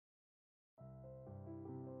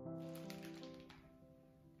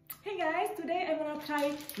Hey guys, today I wanna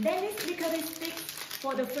try Danish licorice sticks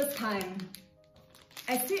for the first time.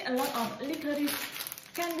 I see a lot of licorice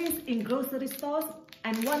candies in grocery stores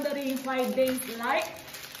and wondering why they like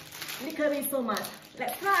licorice so much.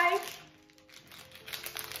 Let's try!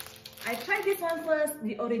 I tried this one first,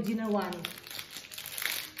 the original one.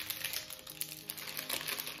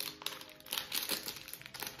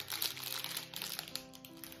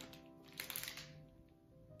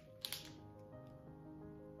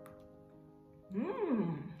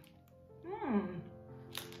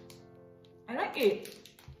 I like it.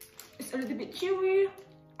 It's a little bit chewy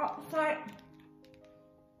outside,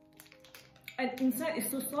 and inside is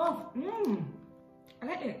so soft. I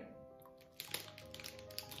like it.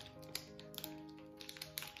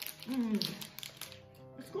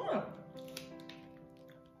 It's good.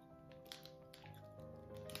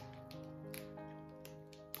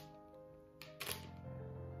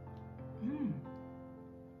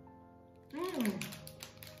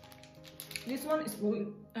 This one is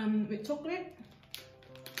with chocolate.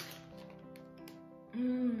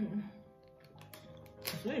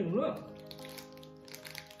 It's really good.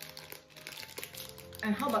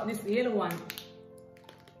 And how about this yellow one?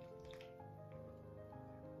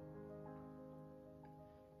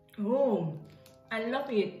 Oh, I love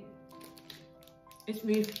it. It's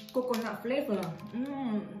with coconut flavor.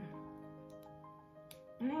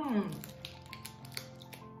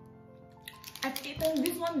 I've eaten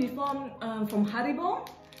this one before from Haribo,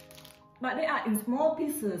 but they are in small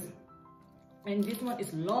pieces, and this one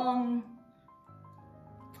is long.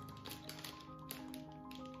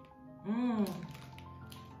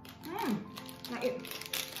 Like it.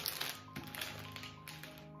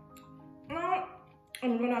 Now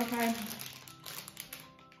I'm gonna try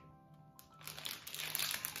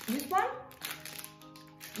this one,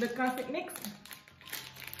 the classic mix.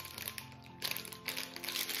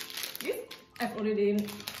 This I've already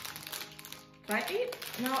tried it.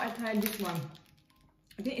 Now I try this one.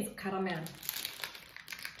 I think it's caramel.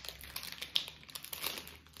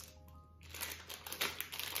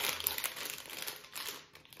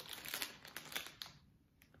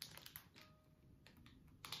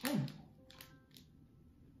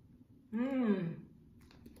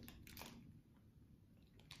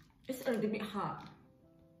 It's a little bit hard.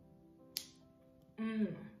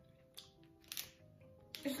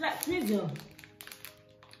 It's like tweezer,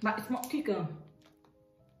 but it's more thicker.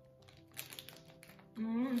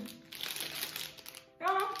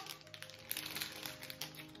 Yeah.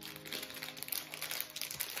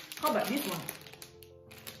 How about this one?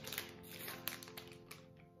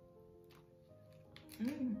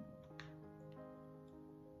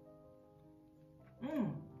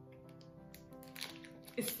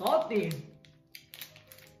 It's salty.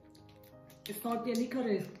 It's salty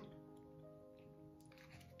licorice.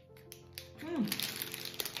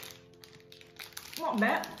 Not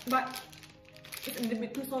bad, but it's a little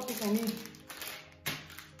bit too salty for me.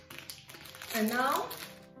 And now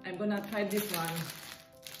I'm gonna try this one.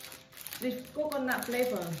 This coconut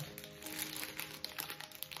flavor.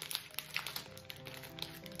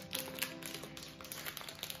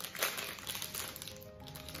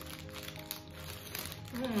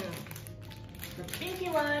 The pinky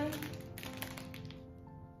one.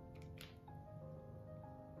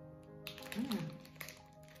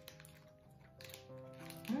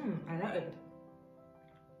 I like it.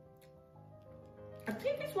 I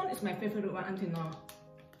think this one is my favorite one until now.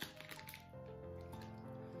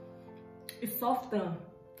 It's softer.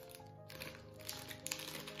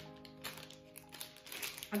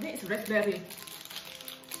 I think it's raspberry.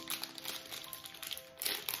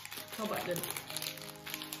 How about the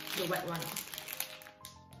white one?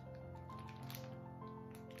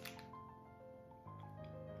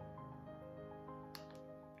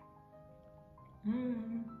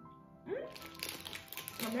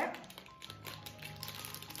 Not bad.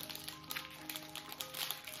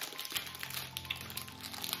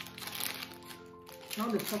 Now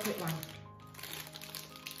the chocolate one.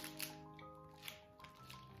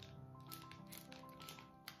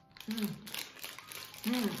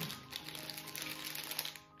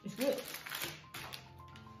 It's good.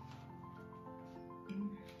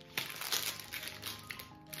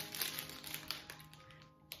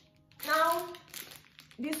 Now,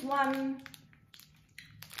 this one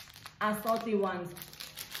are salty ones.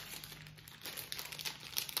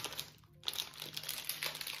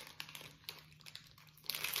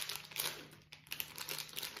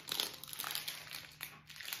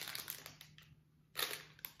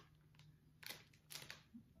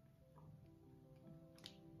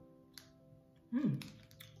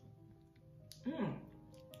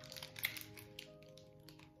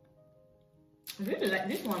 I really like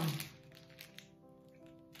this one.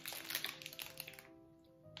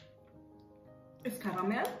 It's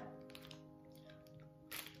caramel.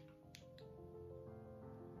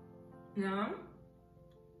 Yeah.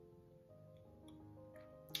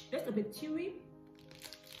 It's a bit chewy.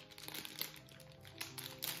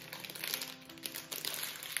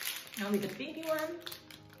 Now with the pinky one.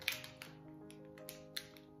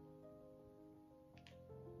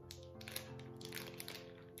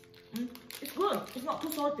 It's good. It's not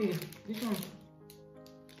too salty. This one.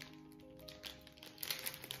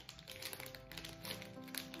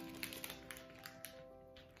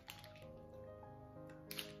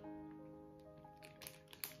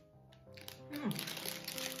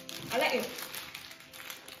 I like it.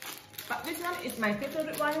 But this one is my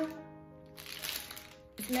favorite one.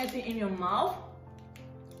 It's melting in your mouth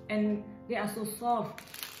and they are so soft.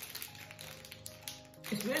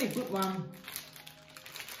 It's really good one.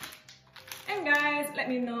 And guys, let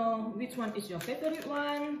me know which one is your favorite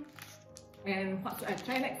one and what should I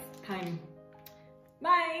try next time.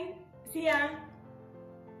 Bye! See ya!